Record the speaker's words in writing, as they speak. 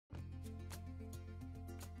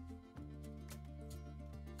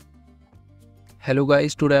Hello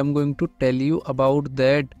guys, today I'm going to tell you about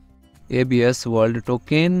that ABS World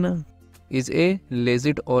Token is a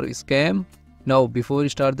legit or scam. Now before we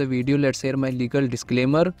start the video, let's hear my legal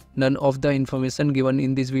disclaimer. None of the information given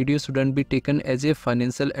in this video shouldn't be taken as a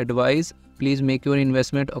financial advice. Please make your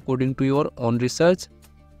investment according to your own research.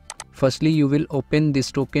 Firstly, you will open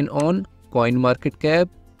this token on CoinMarketCap.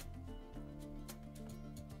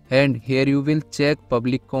 And here you will check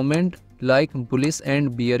public comment like bullish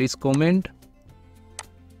and bearish comment.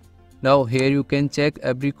 Now here you can check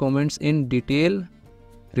every comments in detail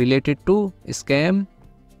related to scam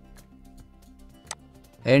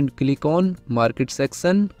and click on market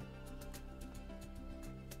section.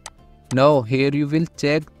 Now here you will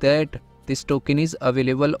check that this token is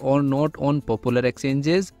available or not on popular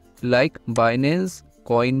exchanges like Binance,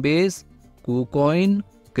 Coinbase, KuCoin,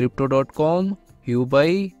 Crypto.com,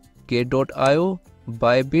 Huobi, Gate.io,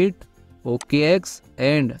 Bybit, OKX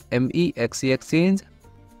and MEXC exchange.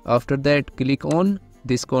 After that, click on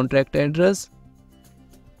this contract address.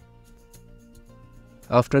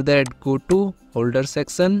 After that, go to holder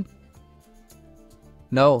section.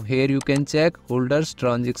 Now here you can check holders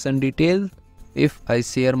transaction details. If I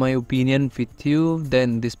share my opinion with you,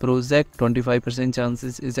 then this project 25%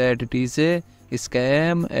 chances is that it is a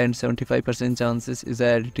scam and 75% chances is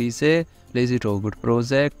that it is a legit or good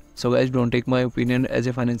project. So guys, don't take my opinion as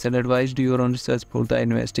a financial advice. Do your own research for the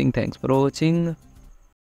investing. Thanks for watching.